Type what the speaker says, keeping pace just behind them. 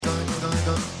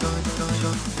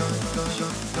Maybe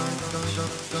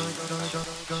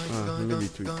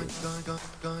tweet this.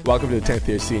 Welcome to the 10th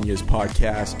Year Seniors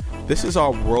podcast. This is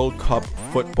our World Cup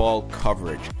football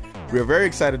coverage. We are very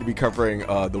excited to be covering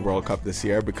the World Cup this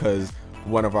year because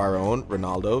one of our own,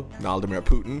 Ronaldo, Vladimir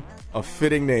Putin, a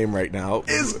fitting name right now,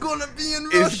 Is going to be in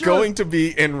Russia. is going to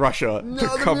be in Russia to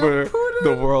cover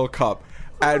the World Cup.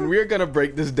 And we're going to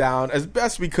break this down as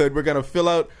best we could. We're going to fill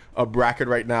out a bracket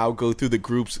right now, go through the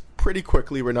groups pretty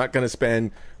quickly. We're not going to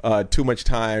spend too much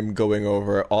time going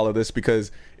over all of this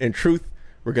because, in truth,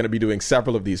 we're going to be doing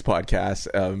several of these podcasts.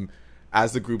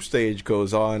 As the group stage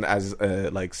goes on, as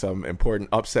like some important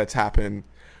upsets happen,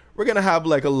 we're going to have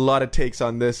like a lot of takes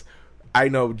on this. I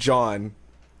know John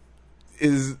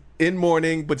is in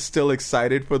mourning but still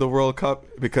excited for the World Cup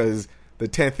because the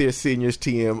 10th Year Seniors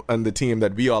team and the team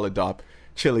that we all adopt,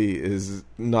 Chile, is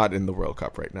not in the World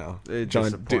Cup right now.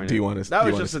 John, do you want to? That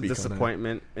was just a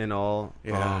disappointment in all.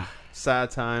 Yeah.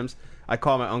 Sad times. I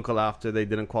called my uncle after they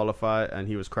didn't qualify, and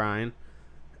he was crying.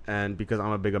 And because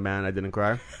I'm a bigger man, I didn't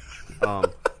cry.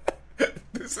 But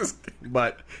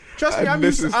trust me,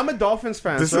 I'm a Dolphins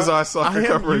fan. This is our soccer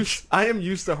coverage. I am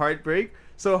used to heartbreak.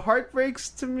 So heartbreaks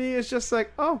to me is just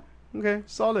like, oh, okay,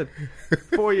 solid.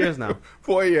 4 years now.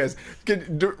 4 years.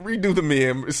 Redo the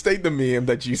meme. State the meme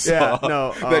that you saw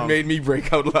that made me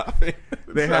break out laughing.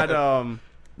 They had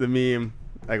the meme,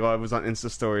 like, it was on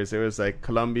Insta stories. It was like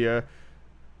Colombia,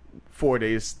 4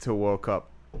 days to World Cup.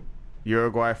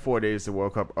 Uruguay, 4 days to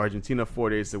World Cup. Argentina, 4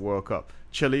 days to World Cup.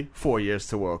 Chile, 4 years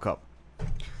to World Cup.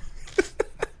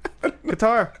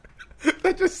 Qatar.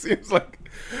 That just seems like,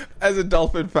 as a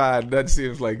Dolphin fan, that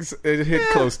seems like it hit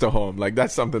close to home. Like,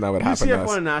 that's something that would happen to UCF us.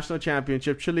 won a national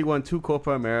championship. Chile won 2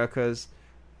 Copa Americas.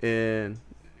 And,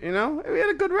 we had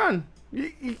a good run.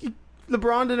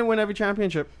 LeBron didn't win every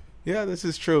championship. Yeah, this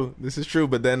is true.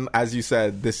 But then, as you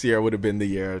said, this year would have been the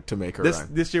year to make her run.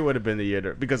 This year would have been the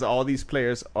year because all these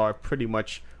players are pretty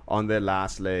much on their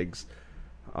last legs.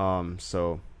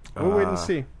 So we'll wait and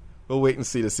see. We'll wait and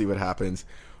see to see what happens.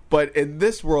 But in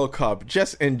this World Cup,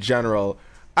 just in general,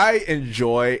 I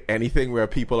enjoy anything where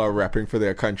people are repping for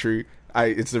their country.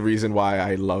 It's the reason why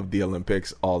I love the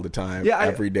Olympics all the time,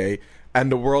 every day. And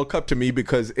the World Cup, to me,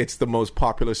 because it's the most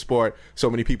popular sport, so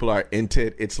many people are into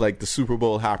it. It's like the Super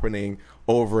Bowl happening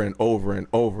over and over and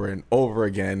over and over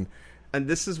again. And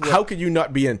this is how could you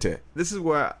not be into it? This is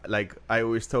where, like, I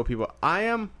always tell people,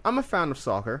 I'm a fan of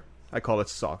soccer. I call it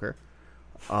soccer.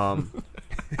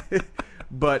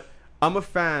 But I'm a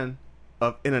fan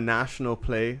of international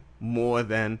play more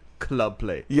than club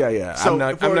play. Yeah. So I'm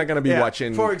not going to be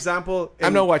watching. For example,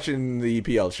 I'm not watching the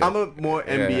EPL show. I'm a more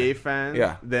NBA fan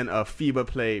than a FIBA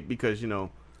play because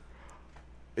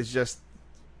it's just.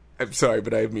 I'm sorry,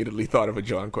 but I immediately thought of a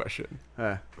John question.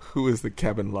 Who is the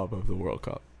Kevin Love of the World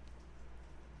Cup?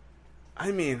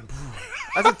 I mean,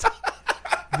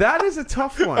 that is a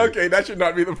tough one. Okay, that should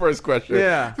not be the first question.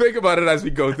 Yeah, think about it as we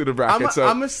go through the bracket.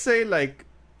 I'm gonna say like.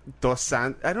 Dos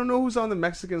Santos. I don't know who's on the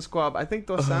Mexican squad. I think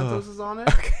Dos Santos is on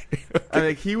it. Okay. And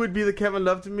like he would be the Kevin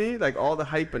Love to me, like all the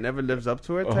hype but never lives up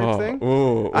to it type thing.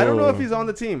 I don't know if he's on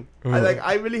the team.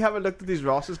 I really haven't looked at these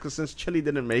rosters because since Chile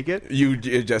didn't make it, you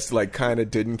just like kind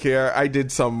of didn't care. I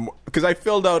did some because I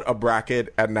filled out a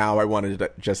bracket and now I wanted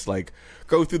to just like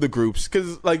go through the groups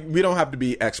because like we don't have to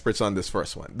be experts on this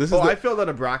first one. I filled out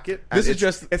a bracket. It's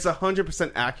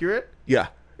 100% accurate. Yeah.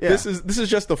 This is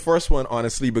just the first one,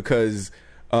 honestly, because.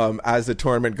 As the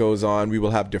tournament goes on, we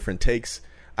will have different takes.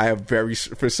 I have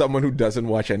for someone who doesn't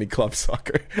watch any club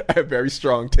soccer, I have very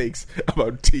strong takes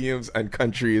about teams and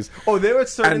countries. Oh, there are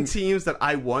certain teams that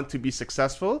I want to be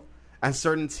successful, and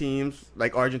certain teams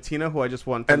like Argentina who I just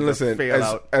want them to fail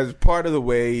out. As part of the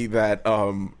way that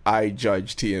I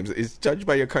judge teams, is judged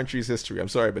by your country's history. I'm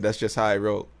sorry, but that's just how I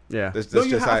roll. Yeah, that's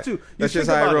just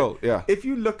how I roll. Yeah. If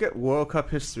you look at World Cup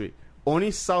history,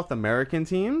 only South American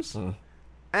teams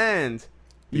and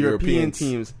European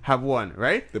teams have won,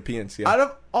 right? The PNC. Yeah. Out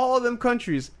of all of them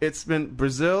countries, it's been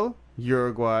Brazil,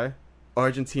 Uruguay,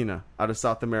 Argentina out of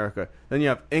South America. Then you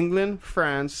have England,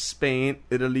 France, Spain,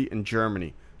 Italy, and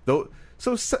Germany. So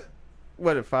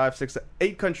 5, 6,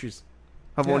 8 countries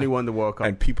have only won the World Cup.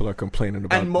 And people are complaining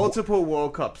about... And multiple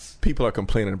World Cups. People are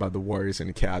complaining about the Warriors and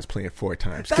the Cavs playing 4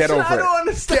 times. Get over it. I don't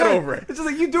understand. Get over it. It's just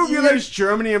like, you do realize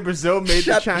Germany and Brazil made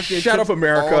the championship. Shut up,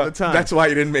 America. All the time. That's why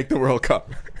you didn't make the World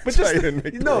Cup. But that's why you didn't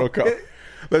make the World Cup.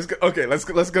 Let's go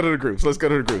to the groups.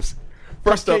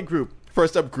 First up,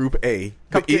 Group A.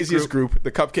 The easiest group.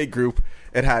 The cupcake group.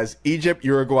 It has Egypt,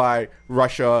 Uruguay,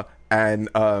 Russia, and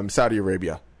Saudi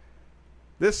Arabia.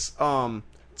 This...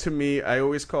 to me, I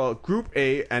always call Group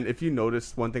A, and if you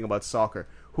notice one thing about soccer,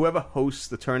 whoever hosts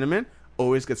the tournament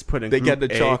always gets put in. They Group get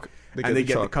the A, chalk, and they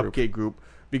get the chalk cupcake group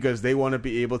because they want to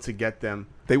be able to get them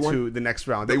to the next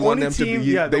round. They want them to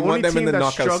be. They want them in the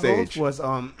knockout stage. Was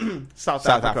South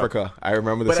Africa. I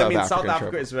remember the South African South Africa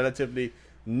trouble. is relatively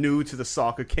new to the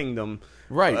soccer kingdom,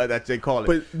 right? That they call it.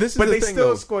 But this is but the they thing, still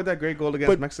though. scored that great goal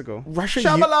against Mexico. Russia,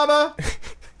 Shabalaba.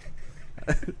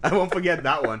 I won't forget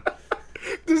that one.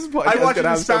 This is I watch it in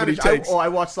have so many Spanish. takes. I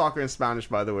watch soccer in Spanish,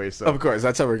 by the way. So Of course,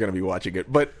 that's how we're going to be watching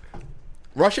it. But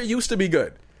Russia used to be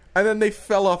good, and then they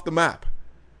fell off the map.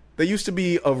 They used to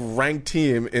be a ranked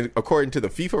team according to the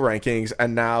FIFA rankings,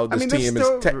 and now this team is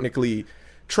technically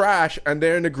trash, and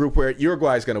they're in a group where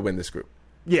Uruguay is going to win this group.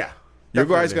 Yeah.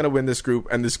 Uruguay is going to win this group,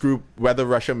 and this group, whether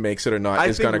Russia makes it or not,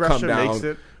 is going to come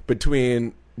down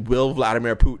between will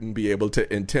Vladimir Putin be able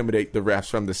to intimidate the refs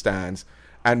from the stands,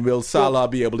 and will Salah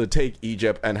be able to take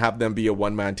Egypt and have them be a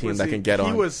one-man team that can get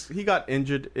on? He got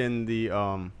injured in the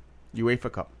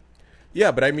UEFA Cup.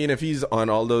 Yeah, but I mean, if he's on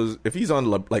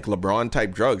like LeBron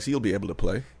type drugs, he'll be able to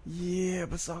play. Yeah,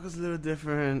 but soccer's a little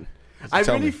different. I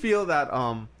really feel that.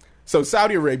 So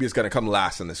Saudi Arabia is going to come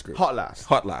last in this group. Hot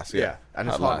last. Yeah. And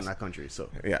it's hot in that country, so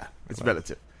yeah, it's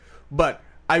relative. But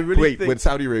I really think... would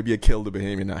Saudi Arabia kill the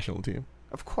Bahamian national team?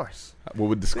 Of course. What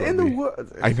would the score be?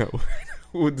 I know.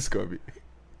 What would the score be?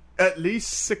 At least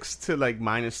 6 to like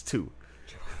 -2.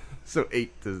 So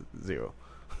 8-0.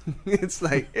 It's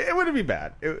like, it wouldn't be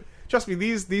bad. Trust me,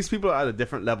 these people are at a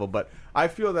different level, but I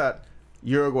feel that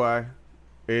Uruguay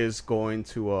is going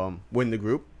to win the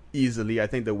group easily. I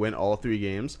think they'll win all 3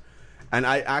 games. And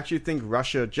I actually think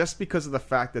Russia, just because of the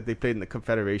fact that they played in the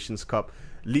Confederations Cup,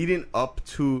 leading up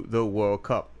to the World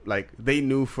Cup, like they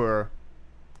knew for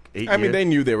 8 years. I mean, they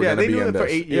knew they were going to be in this. They knew it for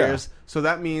 8 years. So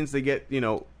that means they get, you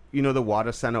know, the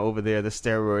water center over there, the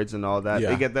steroids and all that. Yeah.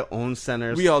 They get their own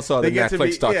centers. We all saw the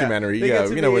Netflix documentary. Yeah,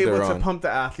 we know what they're on. They get to be able to pump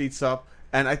the athletes up.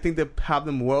 And I think they have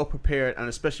them well prepared, and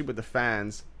especially with the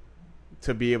fans,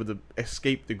 to be able to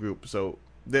escape the group. So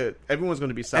everyone's going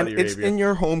to be Saudi Arabia. It's in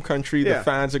your home country. Yeah. The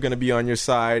fans are going to be on your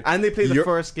side. And they play the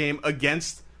first game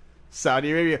against Saudi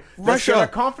Arabia. Russia. Their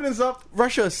confidence up.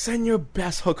 Russia, send your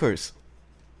best hookers.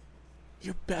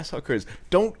 Your best hookers.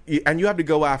 And you have to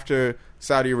go after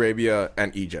Saudi Arabia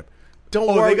and Egypt.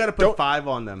 Don't worry. They got to put 5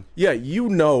 on them. Yeah, you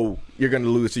know you're going to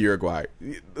lose to Uruguay.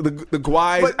 The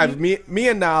Guys, me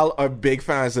and Nal are big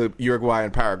fans of Uruguay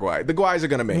and Paraguay. The Guys are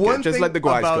going to make it. Just let the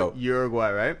Guys go.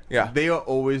 Uruguay, right? Yeah. They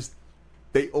always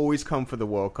come for the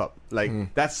World Cup.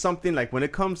 Like that's something like when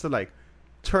it comes to like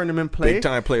tournament play, big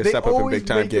time players step up in big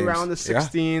time games. Around the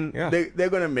 16, they're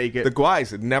going to make it. The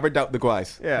Guys, never doubt the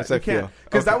Guys. Yeah, you can't.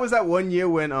 Because that was that one year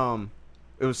when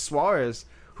it was Suarez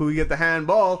who would get the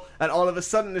handball, and all of a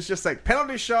sudden it's just like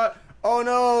penalty shot. Oh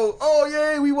no! Oh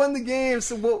yay! We won the game.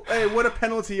 So hey, what a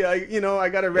penalty! I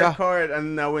got a red card,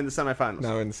 and now we're in the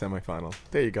semifinals.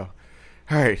 There you go.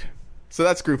 All right. So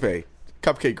that's Group A,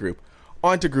 Cupcake Group.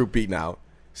 On to Group B now.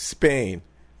 Spain,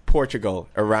 Portugal,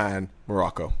 Iran,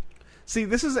 Morocco. See,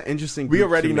 this is an interesting group. We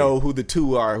already know who the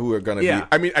two are who are going to be.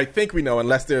 I mean, I think we know,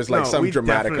 unless there's like some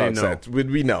dramatic upset.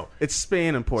 We know. It's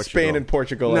Spain and Portugal. Spain and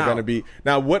Portugal are going to be.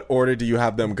 Now, what order do you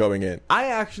have them going in? I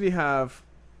actually have.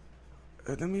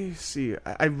 Let me see.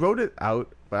 I wrote it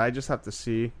out, but I just have to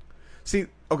see. See,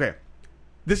 okay.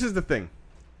 This is the thing.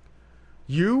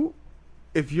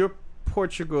 If you're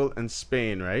Portugal and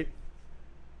Spain, right?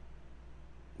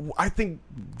 I think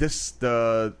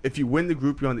if you win the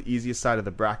group, you're on the easiest side of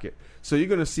the bracket. So you're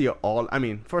going to see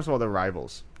first of all, they're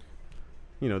rivals.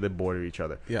 They border each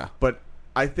other. Yeah. But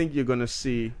I think you're going to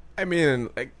see... like...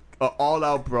 an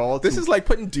all-out brawl. This is like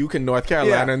putting Duke and North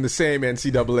Carolina in the same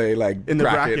NCAA in the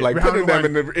bracket. Like putting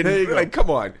them in like,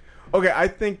 come on. Okay, I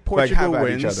think Portugal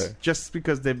wins just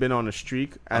because they've been on a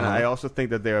streak. And I also think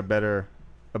that they're a better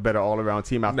all-around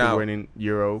team after winning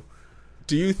Euro.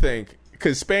 Do you think...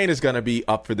 Because Spain is going to be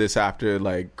up for this after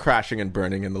like crashing and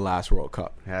burning in the last World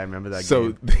Cup. Yeah, I remember that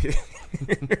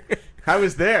game. I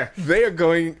was there. They are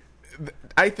going...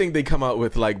 I think they come out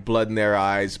with like blood in their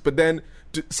eyes. But then,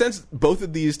 since both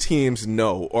of these teams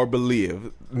know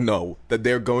that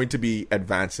they're going to be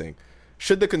advancing,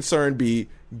 should the concern be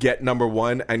get number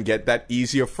 1 and get that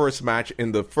easier first match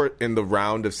in the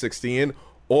round of 16?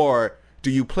 Or... do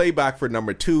you play back for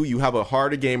number 2? You have a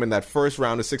harder game in that first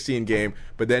round of 16 game,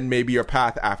 but then maybe your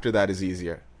path after that is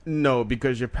easier. No,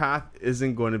 because your path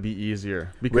isn't going to be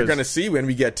easier. Because we're going to see when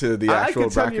we get to the actual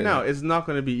bracket. I can tell you now, it's not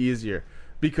going to be easier.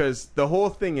 Because the whole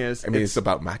thing is... it's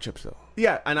about matchups, though.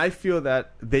 Yeah, and I feel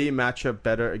that they match up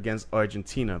better against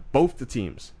Argentina. Both the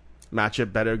teams match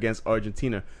up better against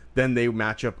Argentina than they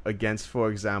match up against, for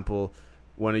example,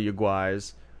 one of your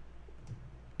Guys,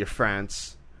 your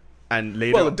France... and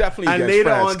later, definitely and against later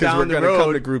France, on 'cause down we're the gonna road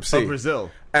come to Group C. of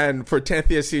Brazil. And for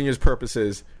 10th year seniors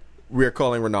purposes, we're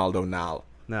calling Ronaldo now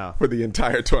Now for the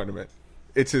entire tournament.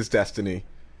 It's his destiny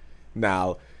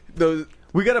now.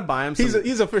 we gotta buy him. Some,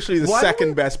 He's officially the Why do second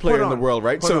we- best player in hold the on, world,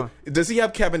 right? hold So on. does he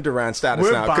have Kevin Durant status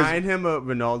we're now? 'Cause buying him a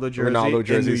Ronaldo jersey Ronaldo in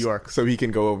jersey New York. so he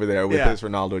can go over there with Yeah. his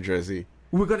Ronaldo jersey.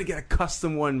 We're gonna get a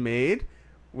custom one made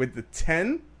with the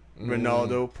 10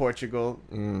 Ronaldo Portugal.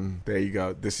 There you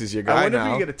go. This is your I guy wonder now.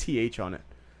 if you get a TH on it,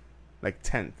 like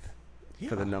 10th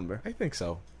for the number. I think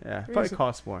so. Yeah, probably it's-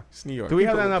 costs more. It's New York. Do we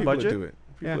have that in our People budget? Do it.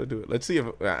 People Yeah. do it. Let's see if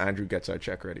Andrew gets our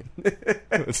check ready.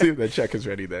 Let's see if that check is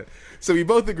ready then. So we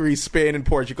both agree Spain and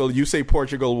Portugal. You say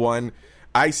Portugal won.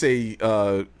 I say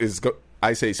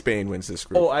I say Spain wins this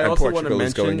group. Oh, I and also wanna Portugal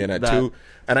is going in mention at that- 2.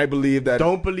 And I believe that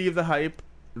Don't believe the hype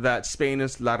that Spain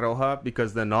is La Roja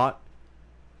because they're not.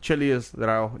 Chile is La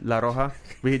Roja.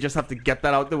 We just have to get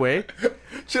that out the way.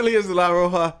 Chile is La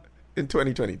Roja in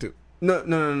 2022. No.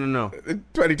 In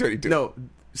 2022. No,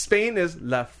 Spain is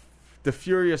the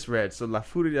Furious Red, so La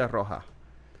Furia Roja.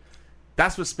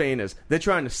 That's what Spain is. They're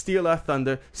trying to steal our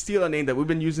thunder, steal a name that we've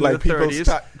been using Like in the people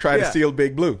 30s. try to Yeah. steal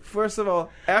Big Blue. First of all,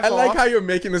 I like how you're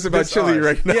making this about Chile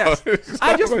right now. Yes. It's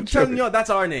I not just about telling Chile. y'all that's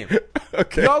our name.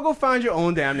 Okay. Y'all go find your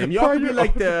own damn name. Y'all Find could be your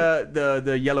like own-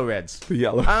 the Yellow Reds. The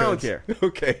yellow. I don't Reds. care.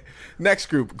 Okay. Next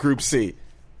group, Group C.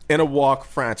 In a walk,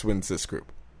 France wins this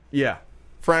group. Yeah.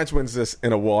 France wins this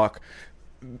in a walk.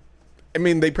 I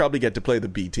mean, they probably get to play the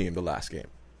B team the last game.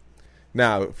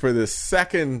 Now, for the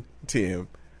second team,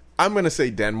 I'm going to say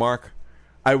Denmark.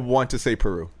 I want to say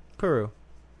Peru. Peru.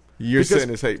 You're Because saying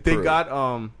to say they Peru. got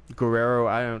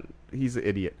Guerrero. He's an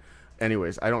idiot.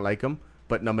 Anyways, I don't like him.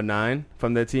 But number 9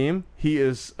 from their team, he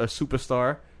is a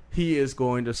superstar. He is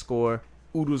going to score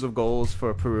oodles of goals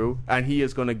for Peru, and he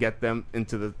is going to get them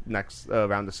into the next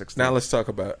round of 16. Now let's talk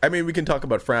about. I mean, we can talk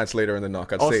about France later in the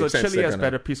knockout also, stage. since Chile they're has gonna-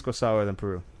 better pisco sour than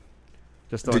Peru.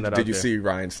 Just throwing that out Did you there. see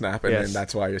Ryan snap, and Yes. then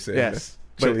that's why you're saying Yes. this?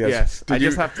 But Chile has- yes, Did I you,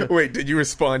 just have to- Wait, did you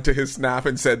respond to his snap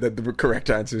and said that the correct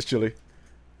answer is Chile?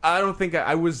 I don't think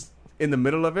I was in the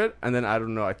middle of it, and then I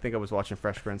don't know. I think I was watching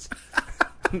Fresh Prince.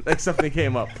 Like something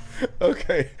came up.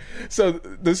 Okay, so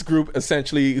this group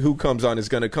essentially, who comes on is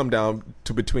going to come down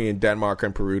to between Denmark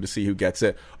and Peru to see who gets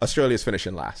it. Australia's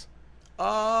finishing last.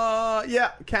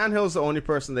 Yeah, Canhill's the only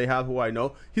person they have who I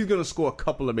know. He's gonna score a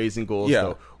couple amazing goals. Yeah.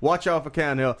 Though. Watch out for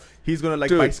Canhill. He's gonna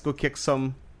Dude. bicycle kick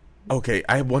some. Okay,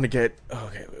 I want to get.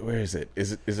 Okay, where is it?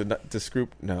 Is it not this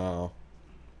group? No,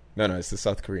 it's the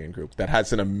South Korean group that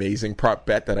has an amazing prop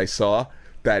bet that I saw.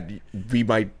 That we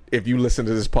might, if you listen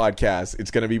to this podcast, it's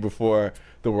going to be before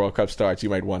the World Cup starts. You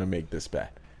might want to make this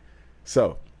bet.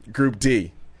 So, Group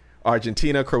D: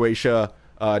 Argentina, Croatia,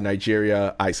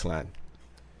 Nigeria, Iceland.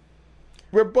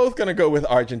 We're both going to go with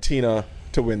Argentina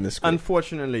to win this group.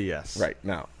 Unfortunately, yes. Right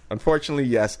now, unfortunately,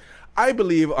 yes. I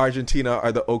believe Argentina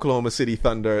are the Oklahoma City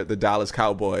Thunder, the Dallas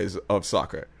Cowboys of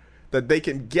soccer. That they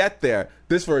can get there.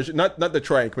 This version, not the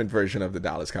Troy Aikman version of the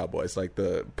Dallas Cowboys, like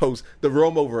the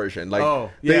Romo version.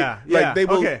 Like, they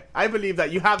will, okay, I believe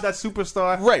that you have that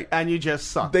superstar, Right. and you just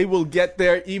suck. They will get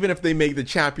there, even if they make the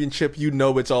championship. You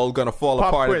know, it's all gonna fall Pop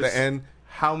apart quiz. at the end.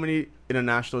 How many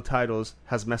international titles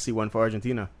has Messi won for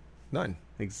Argentina? None.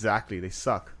 Exactly, they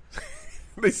suck.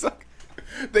 They suck.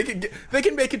 They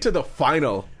can make it to the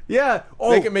final. Yeah.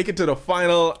 Oh, They can make it to the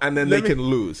final, and then they me- can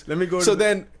lose. let me go to So the-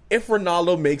 then, if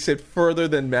Ronaldo makes it further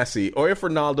than Messi, or if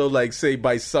Ronaldo, like, say,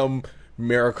 by some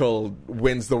miracle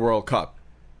wins the World Cup,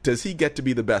 does he get to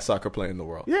be the best soccer player in the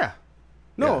world? yeah.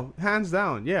 No, hands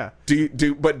down. Yeah.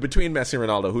 But between Messi and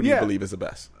Ronaldo, who do you Yeah. believe is the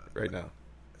best right now?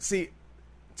 See,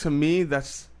 to me,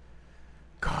 that's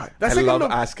I like a love Le-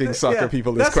 asking soccer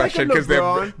people this that's like a question because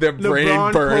LeBron- their brain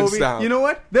LeBron, burns Kobe. down. You know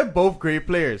what? They're both great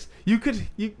players. You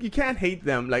can't hate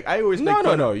them. Like I always make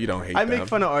fun No, you don't hate I them. make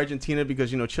fun of Argentina because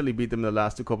Chile beat them in the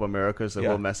last 2 Copa Americas. The Yeah.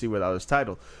 whole Messi without his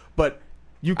title, but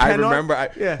you I cannot. remember.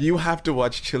 yeah. You have to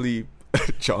watch Chile.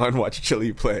 John, watch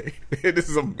Chile play. It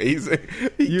is amazing.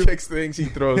 He You- kicks things. He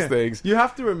throws things. You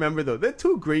have to remember though, they're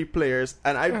 2 great players,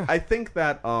 and I think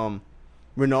that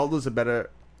Ronaldo's a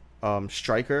better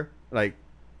striker, like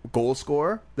goal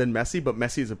scorer than Messi, but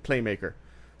Messi is a playmaker.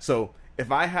 So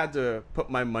if I had to put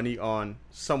my money on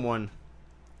someone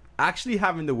actually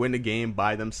having to win a game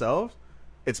by themselves,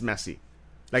 it's Messi.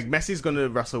 Like Messi's going to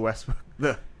Russell Westbrook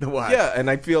the wild. Yeah, and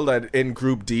I feel that in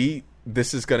Group D,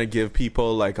 this is going to give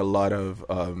people like a lot of.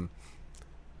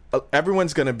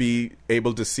 Everyone's going to be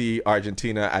able to see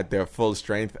Argentina at their full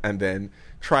strength, and then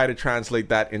try to translate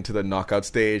that into the knockout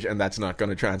stage, and that's not going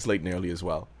to translate nearly as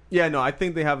well. Yeah, no, I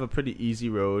think they have a pretty easy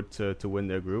road to win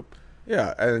their group.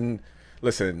 Yeah, and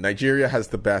listen, Nigeria has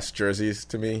the best jerseys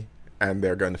to me. and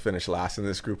they're going to finish last in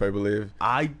this group, I believe.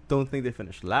 I don't think they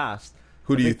finished last.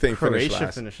 Who do you think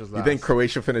Croatia finishes last? last? You think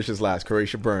Croatia finishes last?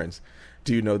 Croatia burns.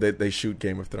 Do you know that they shoot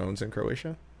Game of Thrones in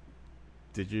Croatia?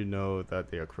 Did you know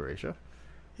that they are Croatia?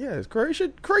 Yes,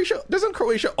 Croatia. Doesn't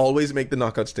Croatia always make the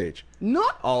knockout stage?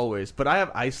 Not always, but I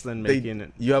have Iceland making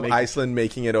it. You have Iceland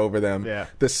making it over them. Yeah.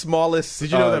 The smallest.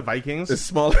 Did you know the Vikings? The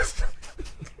smallest.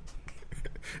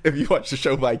 If you watch the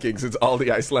show Vikings, it's all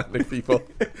the Icelandic people.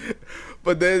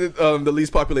 But they're the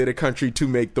least populated country to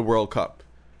make the World Cup.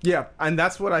 Yeah, and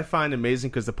that's what I find amazing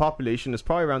because the population is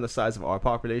probably around the size of our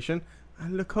population,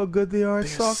 and look how good they are at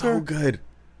They're soccer. so good.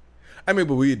 I mean,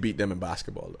 but we'd beat them in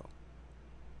basketball, though.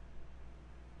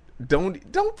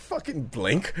 Don't fucking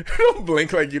blink. Don't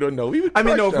blink like you don't know. We would. I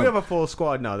mean, no, crush if we them. have a full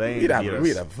squad now, they ain't We'd have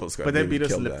beat a us. full squad. But they beat us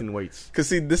kill lifting them. weights. Because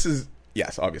see, this is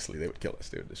yes, obviously they would kill us.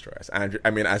 They would destroy us. Andrew, I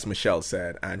mean, as Michelle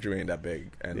said, Andrew ain't that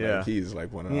big, and like, he's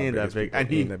like one of He our ain't that biggest big, people. and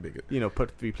He ain't that big.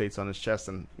 put 3 plates on his chest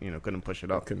and couldn't push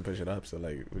it up. Couldn't push it up. So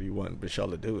like, what do you want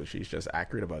Michelle to do? She's just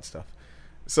accurate about stuff.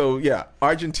 So yeah,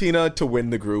 Argentina to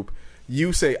win the group.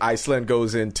 You say Iceland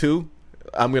goes in 2.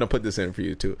 I'm gonna put this in for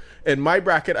you too. In my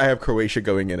bracket, I have Croatia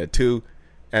going in at 2,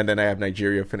 and then I have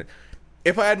Nigeria finish.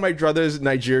 If I had my druthers,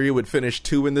 Nigeria would finish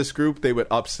 2 in this group. They would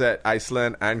upset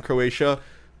Iceland and Croatia.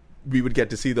 We would get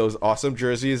to see those awesome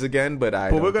jerseys again, but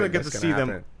we're gonna get to see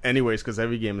them anyways because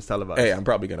every game is televised. Hey, I'm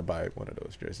probably gonna buy one of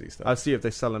those jerseys. I'll see if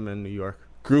they sell them in New York.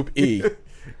 Group E,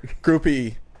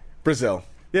 Brazil.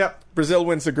 Yep, Brazil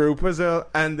wins the group. Brazil,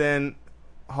 and then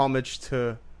homage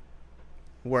to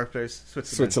workplace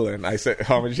Switzerland. I said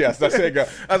homage. Yes, that's it.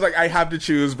 I was like, I have to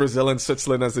choose Brazil and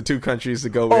Switzerland as the 2 countries to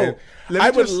go in.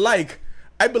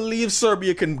 I believe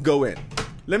Serbia can go in.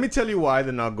 Let me tell you why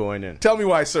they're not going in. Tell me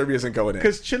why Serbia isn't going in.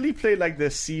 Because Chile played like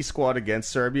the C squad against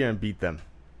Serbia and beat them.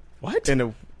 What? In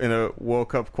a World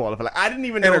Cup qualifier. Like, I didn't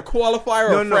even know. In a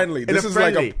qualifier or friendly? This is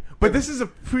friendly. Like but this is a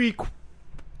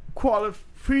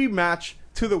pre-match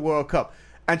to the World Cup.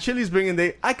 And Chile's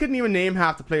bringing I couldn't even name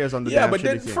half the players on the damn but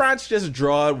Chile didn't team. France just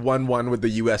draw 1-1 with the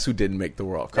U.S. who didn't make the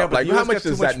World Cup? Yeah, like, US how much got too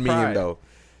does much that mean, pride. though?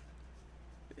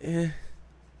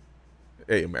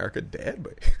 Hey, America dead,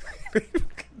 but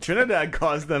Trinidad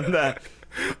caused them that.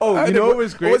 Oh, it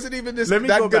was great? It wasn't even just Let me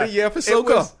that go good back. a year for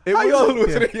soccer.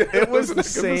 It was It the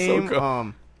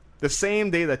same. The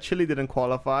same day that Chile didn't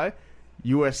qualify,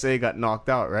 USA got knocked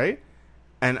out, right?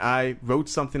 And I wrote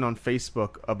something on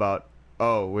Facebook about,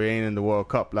 we ain't in the World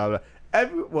Cup, blah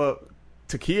blah.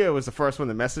 Takia was the first one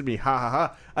that messaged me, ha ha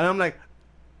ha, and I'm like,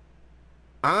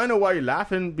 I don't know why you're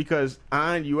laughing because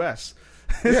I'm US.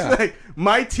 It's like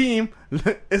my team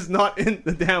is not in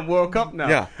the damn World Cup now.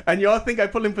 Yeah. And y'all think I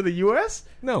put him for the US?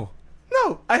 No.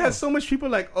 I had so much people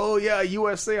like, oh yeah,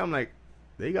 USA. I'm like,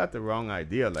 they got the wrong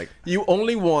idea. Like, you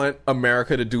only want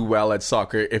America to do well at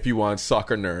soccer if you want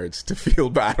soccer nerds to feel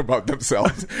bad about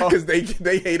themselves because they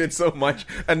hate it so much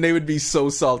and they would be so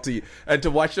salty. And to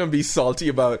watch them be salty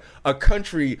about a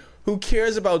country who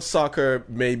cares about soccer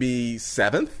maybe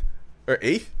 7th or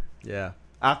 8th. yeah.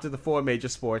 After the 4 major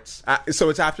sports.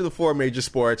 So it's after the 4 major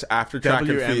sports, after track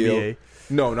and field.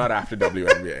 No, not after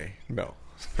WNBA. No.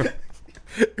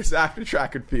 It's after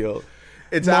track and field.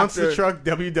 It's Monster after Truck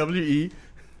WWE.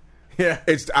 Yeah.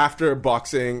 It's after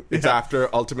boxing. It's after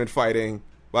Ultimate Fighting.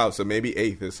 Wow, so maybe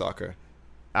 8th is soccer.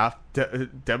 After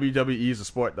WWE is a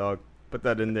sport, dog. Put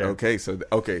that in there. Okay, so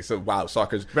wow,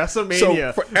 soccer's WrestleMania.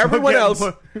 So for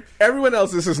everyone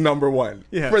else, this is number 1.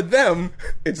 Yeah. For them,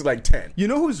 it's like 10. You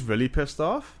know who's really pissed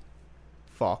off?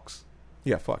 Fox.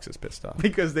 Yeah, Fox is pissed off.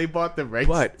 Because they bought the rights.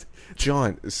 But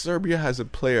John, Serbia has a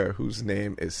player whose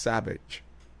name is Savage.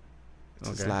 It's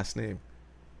his last name.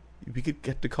 We could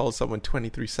get to call someone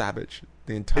 23 Savage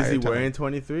the entire time. Is he wearing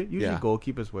 23? Usually Yeah.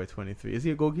 goalkeepers wear 23. Is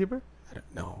he a goalkeeper? I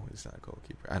don't know. He's not a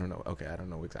goalkeeper. I don't know. Okay, I don't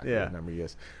know exactly Yeah. what number he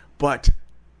is. But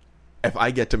if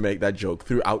I get to make that joke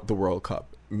throughout the World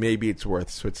Cup, maybe it's worth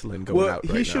Switzerland going out right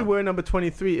now. He should wear number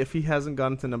 23 if he hasn't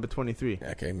gotten to number 23.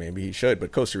 Okay, maybe he should.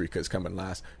 But Costa Rica is coming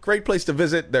last. Great place to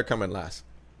visit. They're coming last.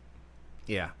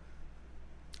 Yeah.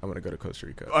 I'm going to go to Costa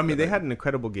Rica. I mean, they had an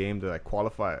incredible game to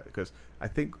qualify because I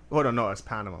think. Hold on, no, it's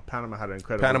Panama. Panama had an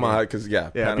incredible. Panama, because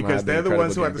because they're the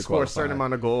ones who had to score a certain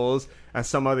amount of goals, and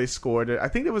somehow they scored it. I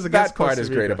think it was against. That part Costa is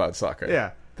Rica. great about soccer.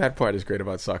 Yeah, that part is great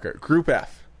about soccer. Group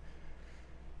F,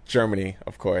 Germany,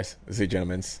 of course, the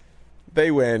Germans.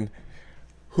 They win.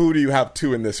 Who do you have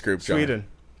 2 in this group, John?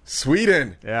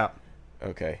 Sweden. Yeah.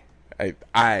 Okay,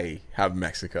 I have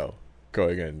Mexico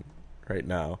going in right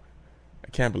now. I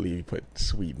can't believe you put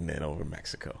Sweden in over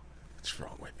Mexico. What's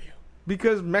wrong with you?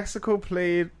 Because Mexico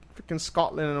played freaking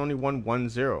Scotland and only won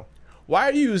 1-0. Why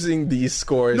are you using these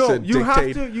scores No, to you have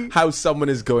dictate to- how someone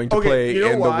is going to play you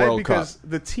know in why? the World Because Cup?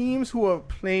 the teams who are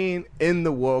playing in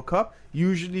the World Cup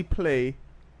usually play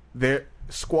their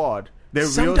squad. Their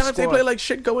real Sometimes squad. they play like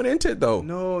shit going into it, though.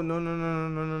 No.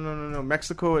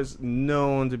 Mexico is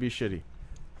known to be shitty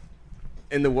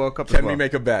in the World Cup. Can we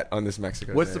make a bet on this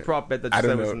Mexico? What's game? the prop bet that you I said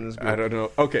don't was know. in this group? I don't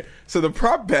know. Okay, so the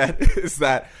prop bet is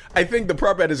that I think the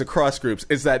prop bet is across groups.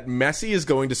 Is that Messi is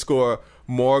going to score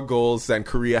more goals than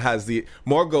Korea has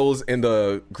more goals in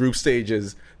the group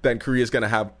stages than Korea is going to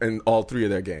have in all three of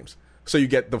their games. So you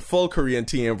get the full Korean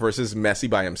team versus Messi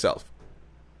by himself.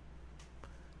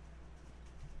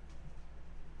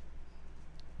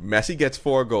 Messi gets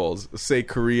 4 goals. Say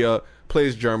Korea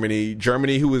plays Germany.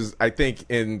 Germany, who was, I think,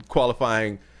 in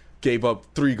qualifying, gave up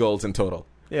 3 goals in total.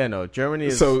 Yeah, no. Germany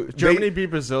beat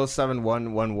Brazil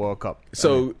 7-1, won World Cup.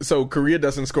 So Korea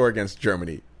doesn't score against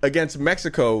Germany. Against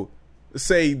Mexico,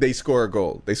 say they score a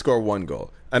goal. They score 1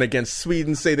 goal. And against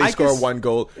Sweden, say they score 1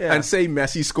 goal. Yeah. And say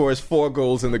Messi scores 4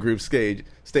 goals in the group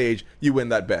stage, you win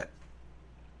that bet.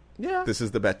 Yeah, This is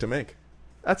the bet to make.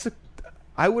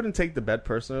 I wouldn't take the bet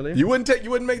personally. You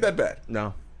wouldn't make that bet.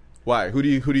 No, Why? Who do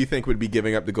you think would be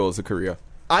giving up the goals to Korea?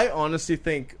 I honestly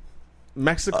think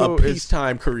Mexico A is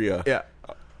peacetime Korea. yeah.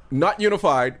 Not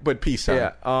unified, but peacetime.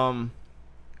 Yeah.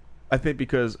 I think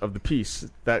because of the peace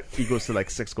that equals to like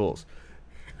 6 goals.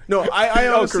 No, I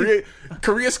honestly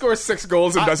Korea scores 6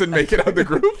 goals and doesn't make it out of the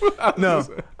group. no.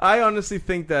 I honestly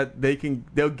think that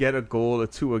they'll get a goal or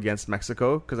 2 against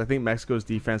Mexico because I think Mexico's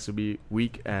defense will be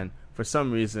weak, and for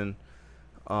some reason,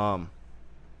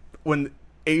 when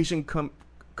Asian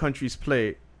countries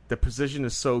play, the position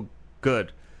is so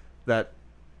good that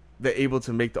they're able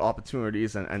to make the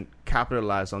opportunities and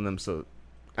capitalize on them. So,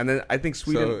 and then I think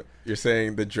Sweden. So you're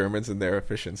saying the Germans and their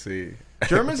efficiency,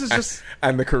 Germans is just,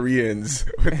 and the Koreans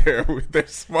with their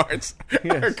smarts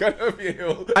Yes. are gonna be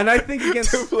able and I think against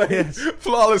to play yes.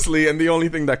 flawlessly, and the only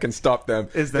thing that can stop them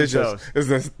Is themselves.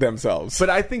 is themselves.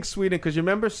 But I think Sweden, because you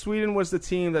remember Sweden was the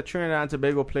team that Trinidad and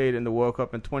Tobago played in the World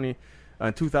Cup in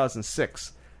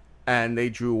 2006, and they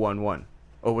drew 1-1.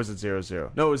 Or was it 0-0?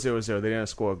 No, it was 0-0. They didn't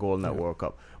score a goal in that World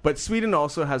Cup. But Sweden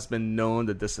also has been known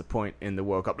to disappoint in the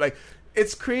World Cup. Like,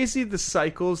 it's crazy the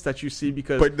cycles that you see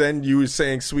because... But then you were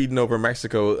saying Sweden over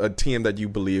Mexico, a team that you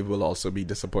believe will also be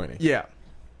disappointing. yeah.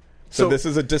 So this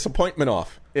is a disappointment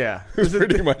off. Yeah.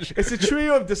 Pretty much. It's a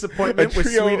trio of disappointment with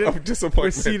trio Sweden. of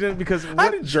disappointment. With Sweden because... How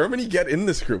did Germany get in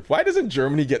this group? Why doesn't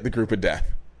Germany get the group of death?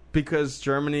 Because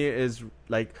Germany is,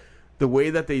 like... The way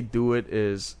that they do it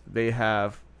is they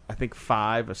have... I think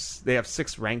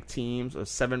 6 ranked teams or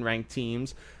 7 ranked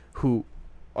teams who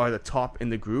are the top in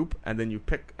the group, and then you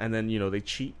pick, and then they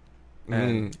cheat.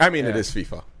 And, I mean, yeah. it is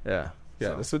FIFA. Yeah,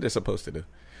 Yeah, that's what they're supposed to do.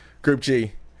 Group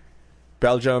G: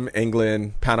 Belgium,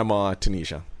 England, Panama,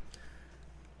 Tunisia.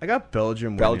 I got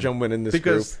Belgium. Belgium winning this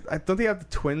because group. I don't they have the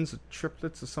twins or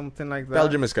triplets or something like that.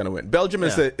 Belgium is going to win. Belgium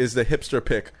is the hipster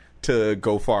pick to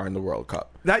go far in the World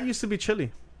Cup. That used to be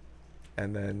Chile,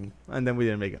 And then we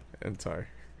didn't make it. and sorry.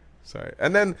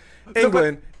 And then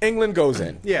England goes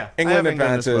in. Yeah, England I have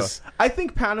as advances. well. I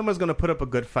think Panama's going to put up a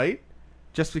good fight,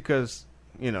 just because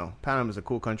Panama's a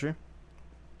cool country,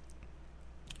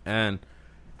 and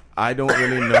I don't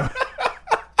really know.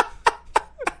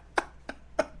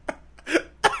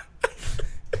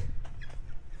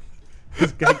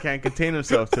 This guy can't contain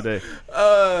himself today.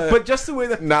 But just the way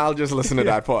that Now I'll just listen to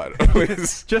that part.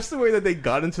 just the way that they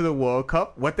got into the World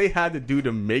Cup, what they had to do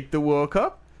to make the World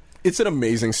Cup. It's an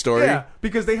amazing story. Yeah,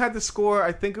 because they had to score,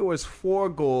 I think it was 4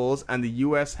 goals, and the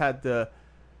U.S. had to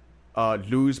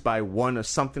lose by 1 or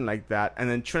something like that. And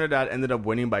then Trinidad ended up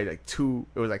winning by like 2.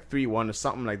 It was like 3-1 or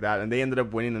something like that. And they ended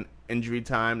up winning in injury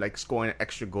time, like scoring an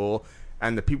extra goal.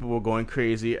 And the people were going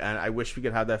crazy. And I wish we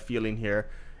could have that feeling here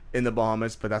in the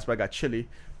Bahamas, but that's why I got Chile.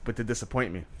 But to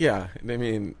disappoint me. Yeah, I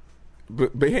mean,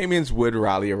 Bahamians would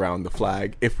rally around the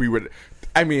flag if we would.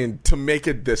 I mean, to make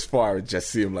it this far would just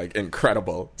seem like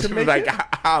incredible. To make like, it-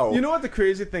 how? You know what the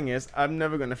crazy thing is? I'm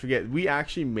never going to forget. We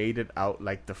actually made it out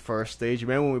like the first stage.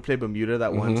 Remember when we played Bermuda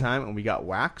that one time and we got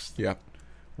waxed? Yeah.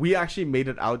 We actually made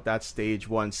it out that stage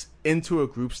once into a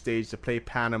group stage to play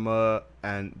Panama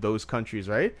and those countries,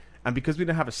 right? And because we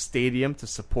didn't have a stadium to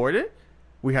support it,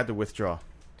 we had to withdraw.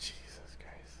 Jesus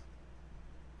Christ.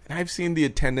 And I've seen the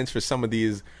attendance for some of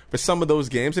those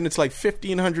games, and it's like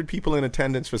 1,500 people in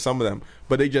attendance for some of them,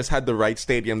 but they just had the right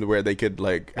stadium to where they could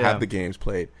have the games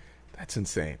played. That's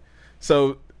insane.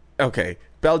 So, okay,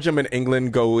 Belgium and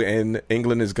England go in.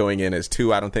 England is going in as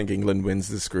 2. I don't think England wins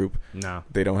this group. No.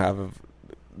 They don't have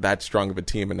that strong of a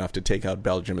team enough to take out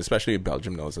Belgium, especially if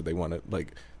Belgium knows that they want to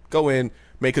go in,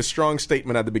 make a strong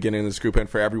statement at the beginning of this group, and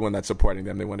for everyone that's supporting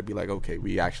them, they want to be like, okay,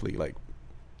 we actually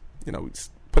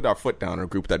put our foot down on a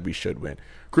group that we should win.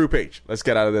 Group H, let's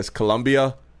get out of this.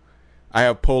 Colombia. I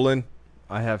have Poland.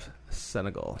 I have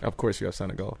Senegal. Of course you have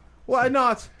Senegal. Why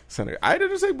not? Senegal. I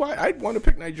didn't say why. I'd want to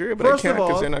pick Nigeria, but First I can't of all,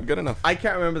 because they're not good enough. I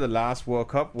can't remember the last World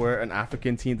Cup where an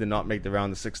African team did not make the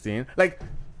round of 16. Like,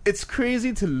 it's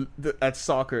crazy at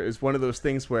soccer is one of those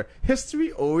things where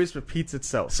history always repeats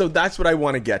itself. So that's what I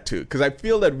want to get to, because I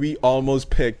feel that we almost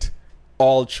picked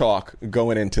all chalk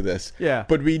going into this. Yeah.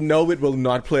 But we know it will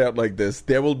not play out like this.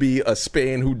 There will be a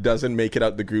Spain who doesn't make it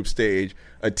out the group stage,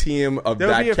 a team of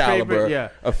There'll be that a caliber, favorite, yeah.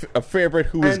 a favorite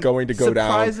who is And going to go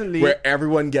down, surprisingly- where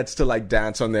everyone gets to like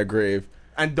dance on their grave.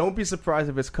 And don't be surprised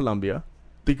if it's Colombia,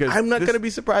 because I'm not going to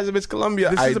be surprised if it's Colombia.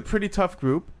 This is a pretty tough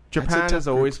group. Japan tough has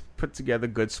group. always put together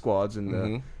good squads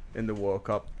in the World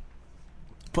Cup.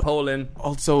 Poland.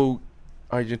 Also,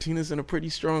 Argentina's in a pretty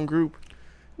strong group.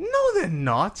 No, they're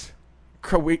not.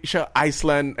 Croatia,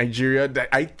 Iceland, Nigeria.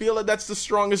 I feel that that's the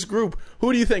strongest group.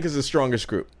 Who do you think is the strongest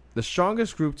group? The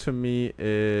strongest group to me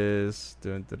is.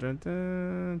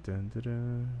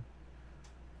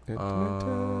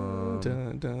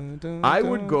 I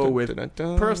would go with,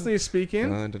 personally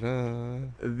speaking,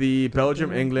 the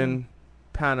Belgium, England,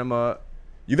 Panama.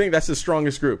 You think that's the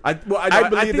strongest group? I believe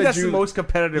think that that's the most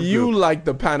competitive You group. like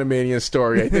the Panamanian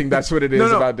story. I think that's what it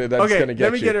is about it. That's Okay, going to get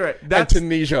let me you. get it right. And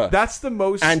Tunisia. That's the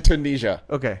most. And Tunisia.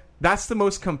 Okay, that's the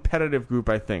most competitive group,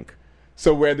 I think.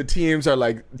 So where the teams are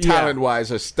like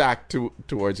talent-wise are stacked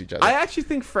towards each other. I actually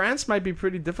think France might be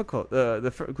pretty difficult.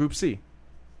 Group C.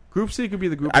 Group C could be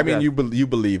the group. I mean, you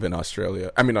believe in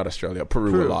Australia. I mean, not Australia.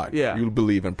 Peru a lot. Yeah. You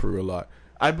believe in Peru a lot.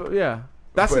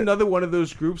 That's But- another one of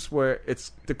those groups where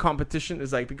it's the competition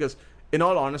is like, because in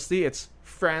all honesty, it's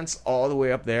France all the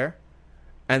way up there,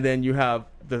 and then you have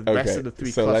the rest of the three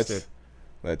so clustered.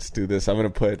 let's do this. I'm going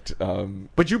to put.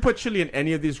 But you put Chile in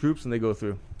any of these groups and they go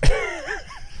through.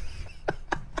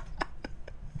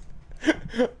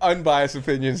 Unbiased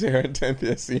opinions here in 10th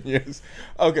year seniors.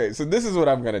 Okay, so this is what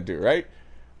I'm gonna do, right?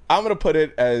 I'm gonna put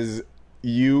it as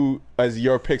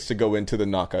your picks to go into the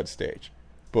knockout stage.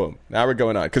 Boom. Now we're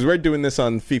going on because we're doing this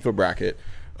on FIFA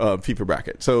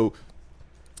bracket. So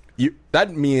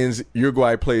that means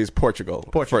Uruguay plays Portugal.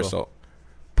 First of all,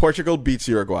 Portugal beats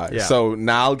Uruguay. Yeah. So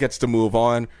Nal gets to move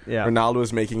on. Yeah. Ronaldo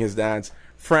is making his dance.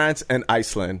 France and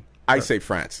Iceland. I say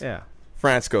France. Yeah.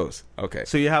 France goes. Okay.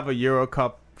 So you have a Euro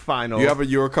Cup final. You have a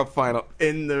Euro Cup final.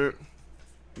 in the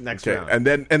next Okay, round. and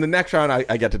then in the next round,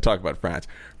 I get to talk about France.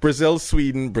 Brazil,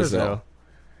 Sweden, Brazil.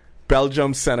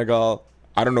 Belgium, Senegal.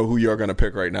 I don't know who you're going to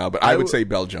pick right now, but I would say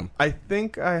Belgium. I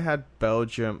think I had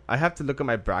Belgium. I have to look at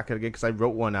my bracket again because I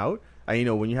wrote one out.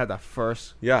 And when you had that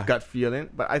first gut feeling,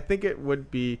 but I think it would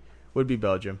be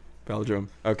Belgium. Belgium.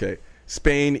 Okay.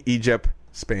 Spain, Egypt,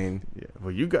 Spain. Yeah.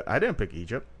 Well, I didn't pick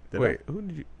Egypt. Wait, who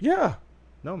did you? Yeah.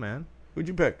 No, man. Who'd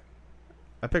you pick?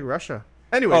 I picked Russia.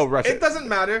 Anyway, Russia. it doesn't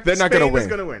matter. They're not going to win. Spain is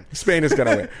going to win. Spain is going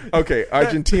to win. Okay,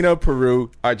 Argentina,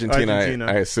 Peru, Argentina. Argentina.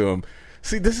 I assume.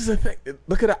 See, this is the thing.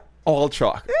 Look at that. All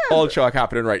chalk. Yeah. All chalk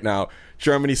happening right now.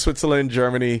 Germany, Switzerland,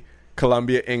 Germany,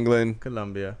 Colombia, England.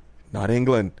 Colombia. Not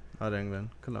England. Not England.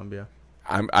 Colombia.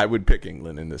 I would pick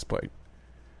England in this point.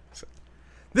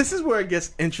 This is where it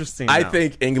gets interesting I now.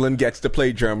 think England gets to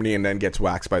play Germany and then gets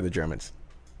waxed by the Germans.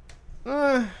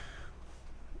 All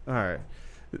right.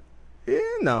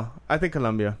 No, I think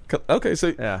Colombia. Okay,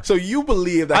 so Yeah. so you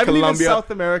believe that I believe in Colombia, South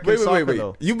American soccer,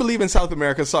 though. You believe in South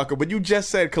American soccer, but you just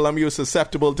said Colombia was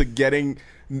susceptible to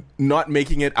not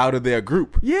making it out of their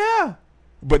group. Yeah.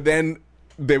 But then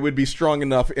they would be strong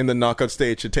enough in the knockout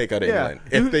stage to take out England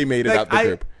if they made it out the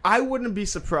group. I wouldn't be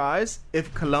surprised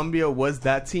if Colombia was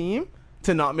that team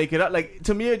to not make it out. Like,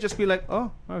 to me, it'd just be like,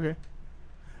 oh, okay.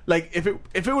 Like, if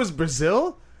it was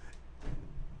Brazil,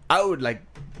 I would like,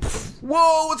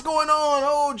 whoa, what's going on?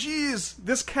 Oh, jeez,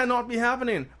 this cannot be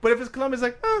happening. But if it's Colombia, it's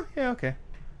like, oh, yeah, okay.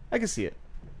 I can see it.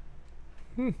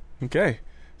 Okay,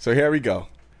 so here we go.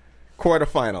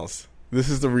 Quarterfinals. This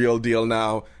is the real deal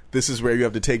now. This is where you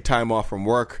have to take time off from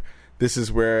work. This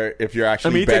is where if you're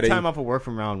actually you betting, take time off of work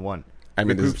from round one. I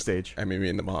mean, the group stage. I mean, we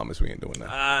in the Bahamas, we ain't doing that.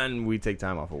 And we take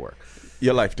time off of work.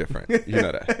 Your life different. You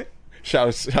know that.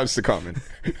 Shouts to Carmen.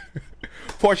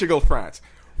 Portugal, France.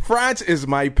 France is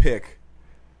my pick.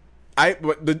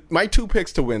 My two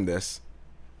picks to win this,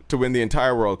 to win the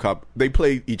entire World Cup, they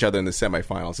play each other in the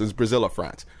semifinals. It's Brazil or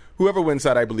France. Whoever wins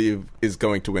that, I believe, is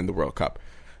going to win the World Cup.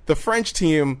 The French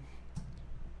team,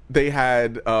 they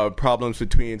had problems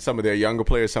between some of their younger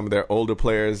players, some of their older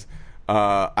players.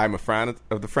 I'm a fan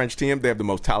of the French team. They have the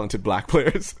most talented black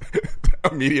players.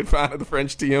 Immediate fan of the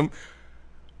French team.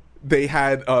 They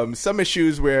had some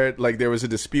issues where like there was a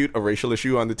dispute, a racial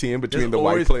issue on the team between There's the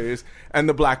white always- players and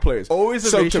the black players. Always a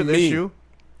So to racial me, issue.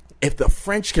 if the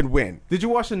French can win, Did you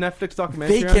watch the Netflix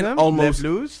documentary They on can them? almost- Les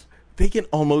Blues?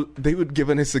 they would give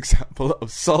an example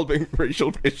of solving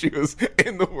racial issues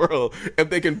in the world if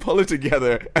they can pull it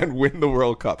together and win the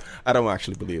World Cup. I don't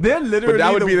actually believe They're it. literally but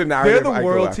that would the- be the narrative. they're the I go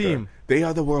world after. team. They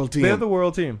are the world team. They're the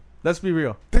world team. Let's be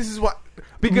real. This is what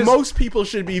Because- most people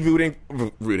should be rooting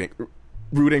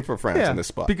for France in this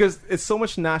spot. Because it's so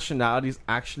much nationalities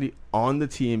actually on the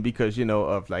team because, you know,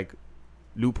 of like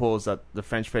loopholes that the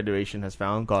French Federation has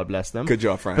found. God bless them. Good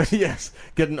job, France. But yes,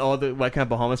 getting all the why can't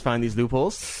Bahamas find these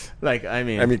loopholes? Like, I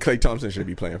mean, Clay Thompson should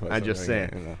be playing for us. I'm just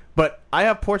saying. You know. But I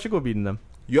have Portugal beating them.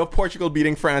 You have Portugal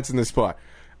beating France in this spot.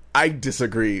 I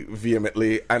disagree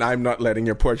vehemently, and I'm not letting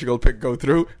your Portugal pick go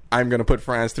through. I'm going to put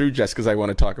France through just because I want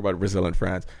to talk about Brazil and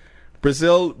France.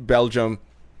 Brazil, Belgium,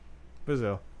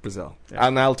 Brazil. Yeah.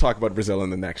 And I'll talk about Brazil in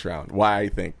the next round. Why I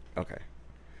think. Okay.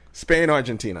 Spain,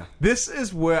 Argentina. This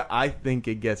is where I think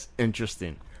it gets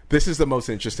interesting. This is the most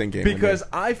interesting game. to me. Because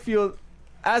I feel,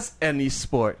 as any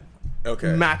sport, okay.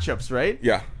 matchups, right?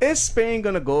 Yeah. Is Spain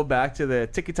going to go back to the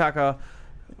tiki-taka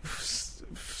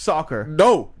soccer?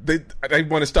 No, I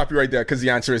want to stop you right there because the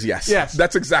answer is yes. Yes.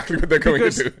 That's exactly what they're going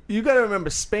Because to do. you got to remember,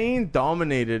 Spain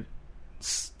dominated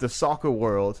the soccer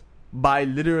world by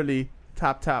literally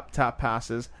tap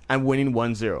passes and winning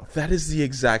 1-0. That is the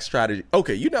exact strategy.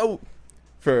 Okay, you know,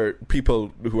 for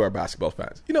people who are basketball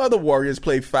fans, you know how the Warriors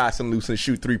play fast and loose and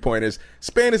shoot 3-pointers?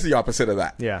 Spain is the opposite of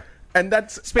that. Yeah. And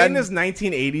that's Spain is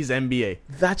 1980s NBA.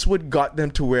 That's what got them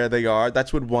to where they are.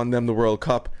 That's what won them the World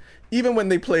Cup. Even when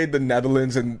they played the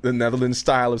Netherlands and the Netherlands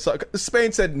style of soccer,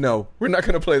 Spain said, no, we're not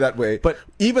going to play that way. But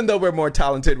even though we're more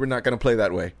talented, we're not going to play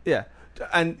that way. Yeah.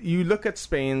 And you look at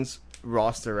Spain's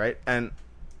roster, right? And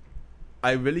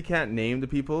I really can't name the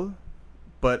people,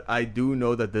 but I do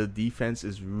know that the defense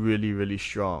is really, really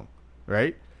strong,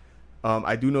 right?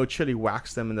 I do know Chile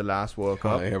waxed them in the last World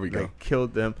Cup. Here we go. Like,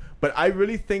 killed them. But I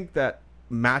really think that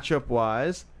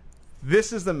matchup-wise,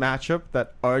 this is the matchup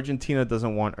that Argentina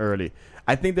doesn't want early.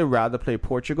 I think they'd rather play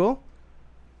Portugal.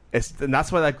 And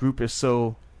that's why that group is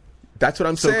so That's what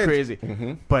I'm saying. crazy.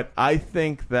 Mhm. But I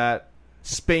think that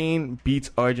Spain beats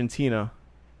Argentina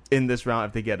in this round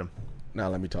if they get them. Now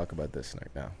let me talk about this right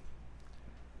now.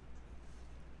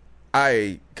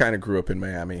 I kind of grew up in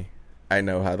Miami. I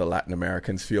know how the Latin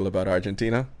Americans feel about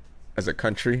Argentina as a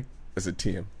country, as a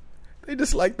team. They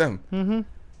dislike them. Mm-hmm.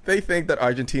 They think that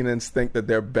Argentinians think that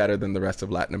they're better than the rest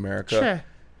of Latin America. Che.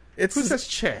 It's Who says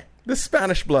che? the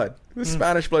Spanish blood. The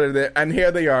Spanish blood are there. And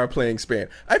here they are playing Spain.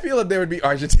 I feel that there would be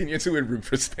Argentinians who would root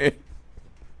for Spain.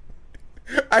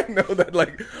 I know that,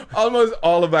 like, almost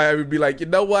all of I would be like, you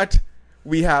know what?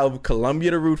 We have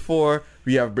Colombia to root for.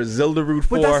 We have Brazil to root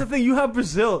for. But that's the thing. You have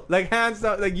Brazil. Like, hands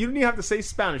down. Like, you don't even have to say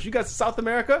Spanish. You got South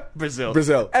America, Brazil.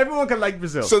 Brazil. Everyone can like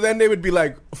Brazil. So then they would be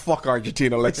like, fuck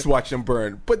Argentina, let's watch them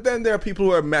burn. But then there are people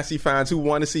who are Messi fans who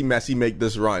want to see Messi make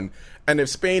this run. And if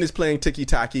Spain is playing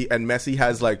tiki-taki and Messi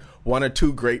has like one or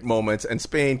two great moments and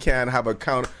Spain can have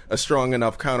a strong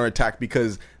enough counterattack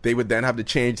because they would then have to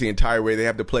change the entire way they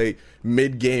have to play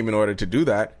mid-game in order to do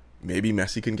that, maybe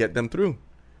Messi can get them through.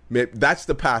 That's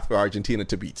the path for Argentina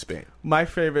to beat Spain. My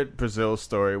favorite Brazil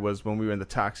story was when we were in the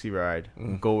taxi ride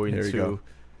going Here we to go.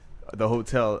 the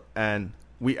hotel, and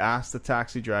we asked the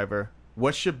taxi driver,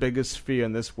 what's your biggest fear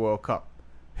in this World Cup?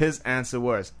 His answer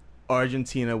was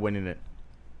Argentina winning it.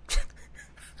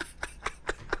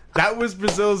 That was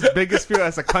Brazil's biggest fear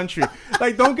as a country.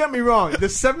 Like, don't get me wrong, the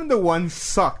 7-1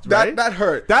 sucked, right? That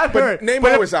hurt. That But hurt. Neymar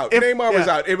But was out. Neymar was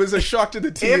out. It was a shock to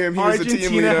the team. If He was the team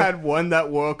Argentina leader. had won that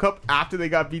World Cup after they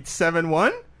got beat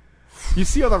 7-1, you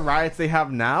see all the riots they have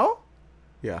now?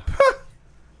 Yeah.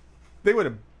 They would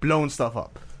have blown stuff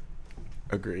up.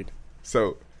 Agreed.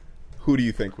 So, who do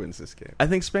you think wins this game? I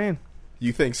think Spain.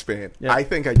 You think Spain? Yeah. I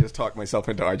think I just talked myself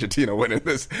into Argentina winning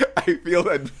this. I feel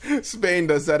that Spain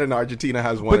does that and Argentina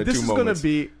has one or But two this is moments. going to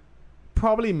be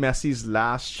probably Messi's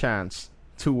last chance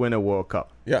to win a World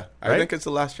Cup. Yeah, I right? think it's the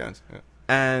last chance. Yeah.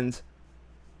 And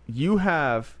you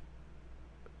have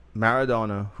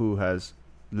Maradona, who has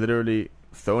literally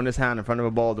thrown his hand in front of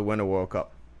a ball to win a World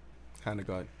Cup. Hand of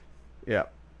God. Yeah.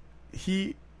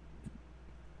 He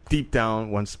deep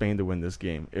down wants Spain to win this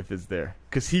game if it's there,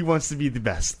 because he wants to be the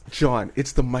best. John,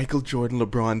 it's the Michael Jordan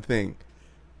LeBron thing.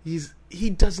 He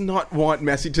does not want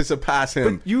Messi to surpass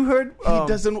him. But you heard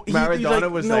doesn't- he- Maradona he's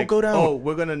like, was "No, like, go down." oh,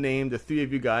 we're going to name the three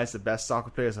of you guys the best soccer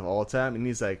players of all time. And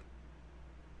he's like,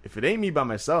 if it ain't me by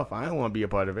myself, I don't want to be a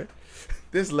part of it.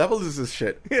 There's levels of this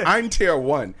shit. Yeah. I'm tier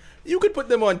 1. You could put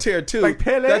them on tier 2. Like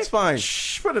Pele, That's fine.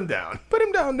 Shh, put him down. Put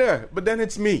him down there. But then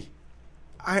it's me.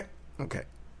 Okay.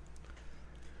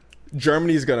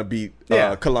 Germany's going to beat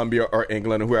Colombia or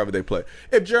England or whoever they play.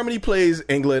 If Germany plays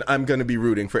England, I'm going to be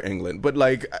rooting for England. But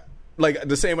like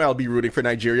the same way I'll be rooting for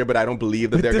Nigeria, but I don't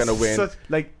believe that they're going to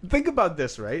win. Think about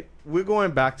this, right? We're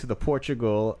going back to the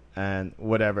Portugal and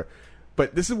whatever.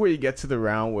 But this is where you get to the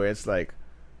round where it's like,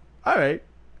 all right,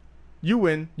 you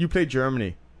win, you play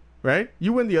Germany, right?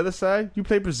 You win the other side, you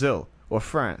play Brazil or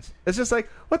France. It's just like,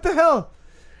 what the hell?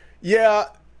 Yeah,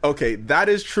 okay, that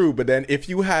is true. But then if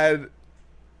you had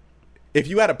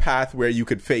a path where you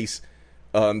could face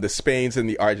the Spains and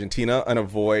the Argentina and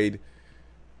avoid,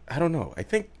 I don't know. I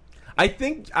think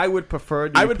I would prefer.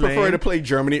 To play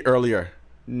Germany earlier.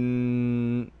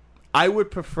 I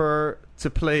would prefer to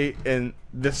play in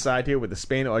this side here with the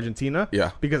Spain or Argentina.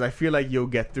 Yeah, because I feel like you'll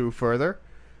get through further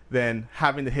than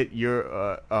having to hit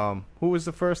your. Who was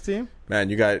the first team? Man,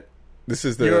 this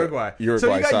is the Uruguay.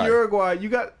 So you got side. Uruguay. You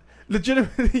got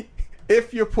legitimately.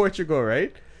 If you're Portugal,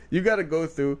 right? You got to go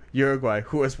through Uruguay,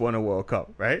 who has won a World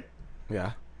Cup, right?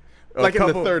 Yeah, like in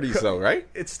the 30s, though, right?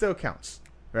 It still counts,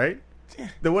 right? Yeah.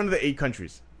 They're one of the 8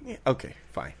 countries. Yeah. Okay,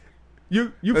 fine.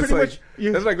 You pretty much.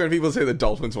 That's like when people say the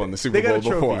Dolphins won the Super Bowl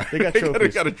before. They got trophies. They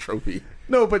got a trophy.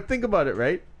 No, but think about it,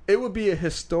 right? It would be a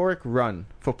historic run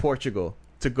for Portugal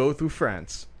to go through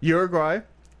France, Uruguay,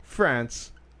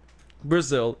 France,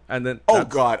 Brazil, and then... Oh,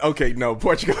 God. Okay, no.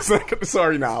 Portugal's not gonna...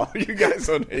 Sorry now. You guys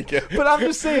don't make it. But I'm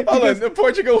just saying... Hold on. The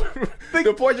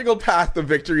Portugal path to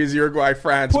victory is Uruguay,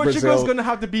 France, Portugal's Brazil, going to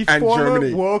have to be and former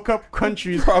Germany. World Cup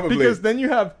countries. Probably. Because then you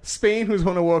have Spain, who's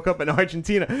won a World Cup, and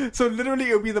Argentina. So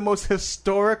literally, it would be the most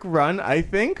historic run, I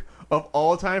think, of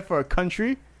all time for a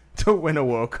country to win a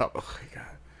World Cup. Oh, my God.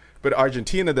 But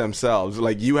Argentina themselves,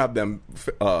 like, you have them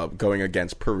going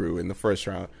against Peru in the first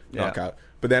round knockout.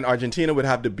 But then Argentina would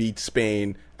have to beat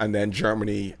Spain and then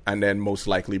Germany and then most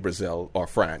likely Brazil or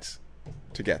France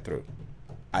to get through.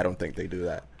 I don't think they do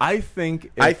that. I think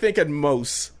at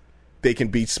most they can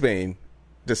beat Spain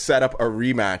to set up a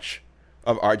rematch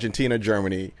of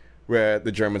Argentina-Germany where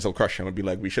the Germans will crush them and be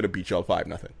like, we should have beat y'all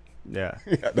 5-0. Yeah.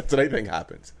 Yeah, that's what I think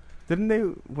happens. Didn't they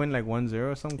win like 1-0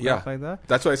 or something like that?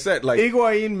 That's what I said. Like,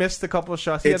 Higuain missed a couple of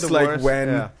shots. It's like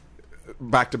when...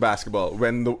 Back to basketball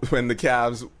when the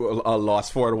Cavs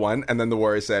lost 4-1 and then the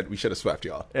Warriors said we should have swept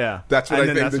y'all. Yeah, that's what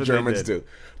I think the Germans do.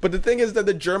 But the thing is that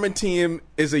the German team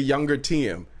is a younger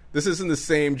team. This isn't the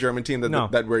same German team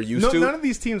that we're used to. None of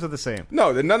these teams are the same.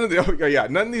 No, none of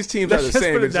these teams are the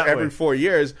same. It's every 4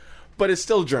 years, but it's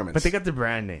still Germans. But they got the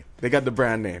brand name.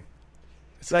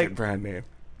 It's like a brand name.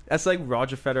 That's like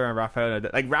Roger Federer and Rafael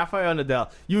Nadal. Like Rafael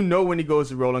Nadal, you know when he goes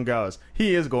to Roland Garros,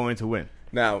 he is going to win.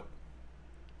 Now,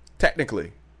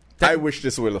 technically, I wish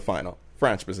this were the final.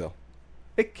 France-Brazil.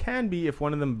 It can be if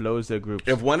one of them blows their group.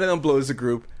 If one of them blows the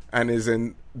group and is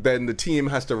in, then the team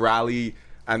has to rally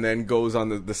and then goes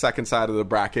on the second side of the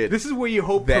bracket. This is where you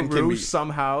hope Peru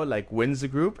somehow like wins the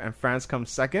group and France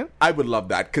comes second. I would love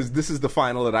that because this is the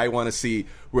final that I want to see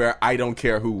where I don't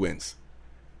care who wins.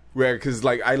 Because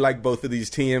like I like both of these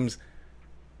teams,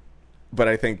 but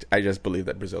I just believe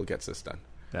that Brazil gets this done.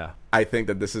 Yeah, I think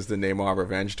that this is the Neymar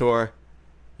revenge tour.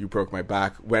 You broke my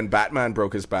back. When Batman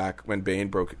broke his back, when Bane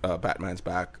broke Batman's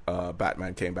back,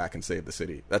 Batman came back and saved the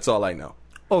city. That's all I know.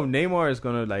 Oh, Neymar is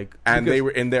gonna like... And they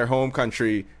were in their home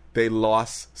country. They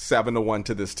lost 7-1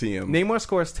 to this team. Neymar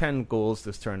scores 10 goals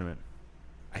this tournament.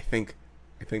 I think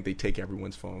they take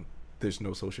everyone's phone. There's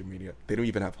no social media. They don't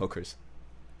even have hookers.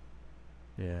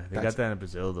 Yeah, they got that in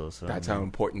Brazil though. So that's how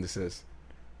important this is.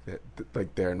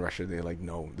 Like they're in Russia, they're like,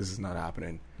 no, this is not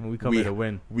happening. We come here to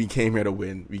win. We came here to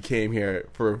win. We came here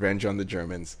for revenge on the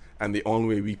Germans, and the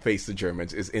only way we face the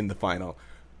Germans is in the final.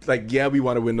 Like, yeah, we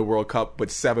want to win the World Cup, but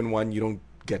 7-1, you don't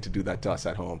get to do that to us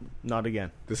at home. Not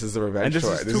again. This is the revenge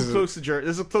tour. And this is close to Germany.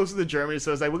 This is closer to Germany,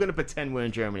 so it's like we're gonna pretend we're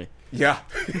in Germany. Yeah,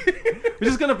 we're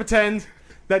just gonna pretend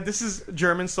that this is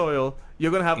German soil.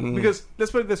 You're gonna have because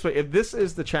let's put it this way: if this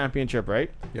is the championship,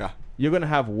 right? Yeah. You're going to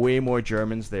have way more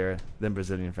Germans there than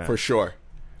Brazilian fans. For sure.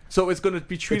 So it's going to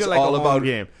be treated like a home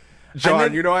game. John,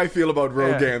 then, you know how I feel about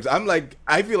road games. I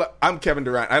feel like I'm Kevin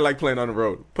Durant. I like playing on the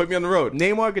road. Put me on the road.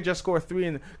 Neymar could just score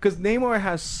 3 because Neymar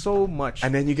has so much.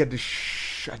 And then you get to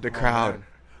shut the crowd.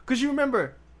 Because you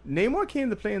remember, Neymar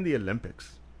came to play in the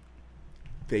Olympics.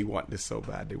 They want this so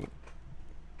bad. They want.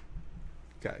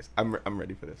 Guys, I'm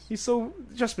ready for this. He's so...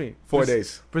 Just me. 4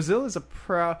 days. Brazil is a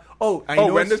proud...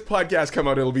 when this podcast come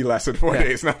out, it'll be less than 4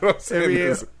 days. Now I'm saying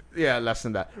this. Yeah, less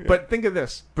than that. Yeah. But think of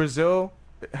this. Brazil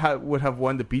would have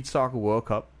won the Beach Soccer World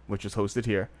Cup, which is hosted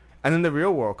here, and then the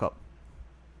real World Cup.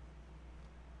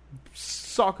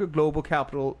 Soccer global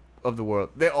capital of the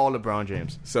world. They're all LeBron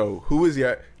James. So who is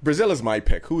your... Brazil is my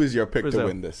pick. Who is your pick to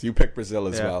win this? You pick Brazil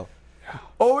as well.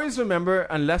 Always remember,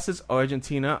 unless it's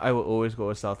Argentina, I will always go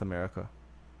with South America.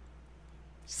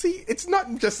 See, it's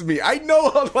not just me. I know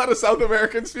a lot of South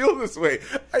Americans feel this way.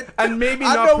 And maybe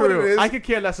I not know what it Peru. is. I could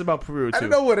care less about Peru, too. I don't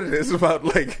know what it is about,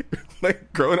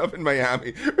 like growing up in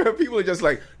Miami, where people are just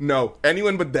like, no,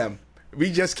 anyone but them.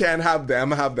 We just can't have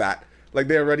them have that. Like,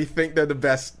 they already think they're the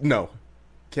best. No,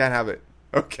 can't have it.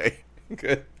 Okay,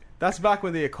 good. That's back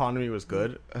when the economy was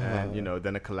good, and,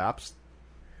 then it collapsed.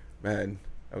 Man,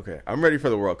 okay. I'm ready for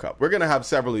the World Cup. We're going to have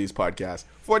several of these podcasts.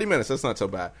 40 minutes, that's not so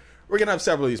bad. We're going to have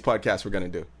several of these podcasts we're going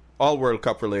to do. All World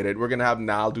Cup related. We're going to have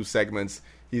Nal do segments.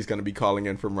 He's going to be calling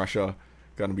in from Russia.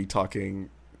 Going to be talking.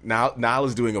 Nal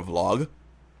is doing a vlog.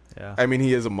 Yeah. I mean,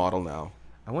 he is a model now.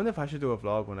 I wonder if I should do a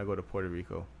vlog when I go to Puerto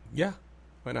Rico. Yeah.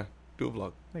 Why not? Do a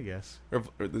vlog. I guess.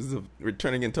 We're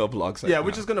turning into a vlog site. Yeah, now.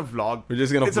 we're just going to vlog. We're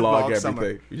just going to It's a vlog vlog everything.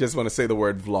 summer. You just want to say the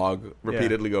word vlog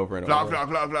repeatedly over and Vlog, over. vlog,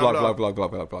 vlog, vlog,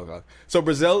 vlog. Vlog, vlog. So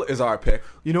Brazil is our pick.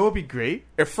 You know what would be great?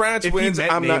 If France If he wins,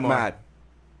 met I'm not Neymar. mad.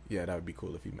 Yeah, that would be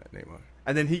cool if he met Neymar.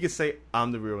 And then he could say,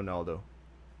 I'm the real Ronaldo.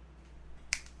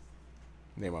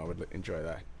 Neymar would enjoy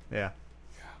that. Yeah.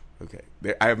 Okay.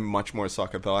 I have much more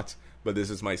soccer thoughts, but this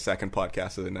is my second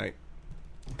podcast of the night.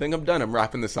 I think I'm done. I'm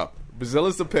wrapping this up. Brazil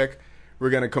is the pick. We're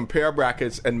going to compare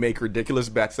brackets and make ridiculous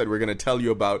bets that we're going to tell you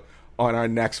about on our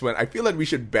next one. I feel like we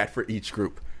should bet for each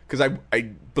group because I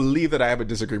believe that I have a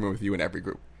disagreement with you in every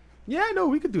group. Yeah, I know.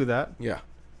 We could do that. Yeah.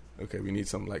 Okay, we need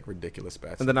some ridiculous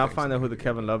bets. And then I'll things find that out who we the can do.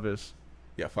 Kevin Love is.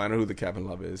 Yeah, find out who the Kevin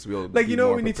Love is. We'll Like, be you know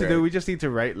more what we need to prepared. do? We just need to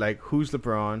write, who's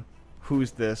LeBron,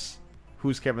 who's this,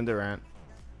 who's Kevin Durant.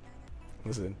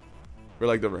 Listen, we're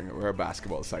like the Ringer. We're a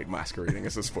basketball site masquerading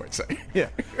as a sports site. Yeah.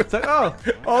 It's like, oh,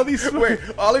 all these... Wait,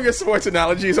 all of your sports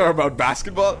analogies are about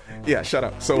basketball? Yeah, shut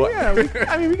up. So what? Yeah,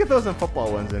 we get those on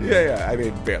football ones. In Yeah, I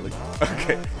mean, barely.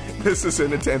 Okay. This is in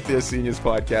the 10th Year Seniors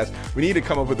podcast. We need to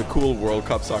come up with a cool World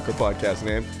Cup soccer podcast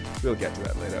name. We'll get to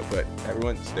that later. But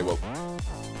everyone, stay woke.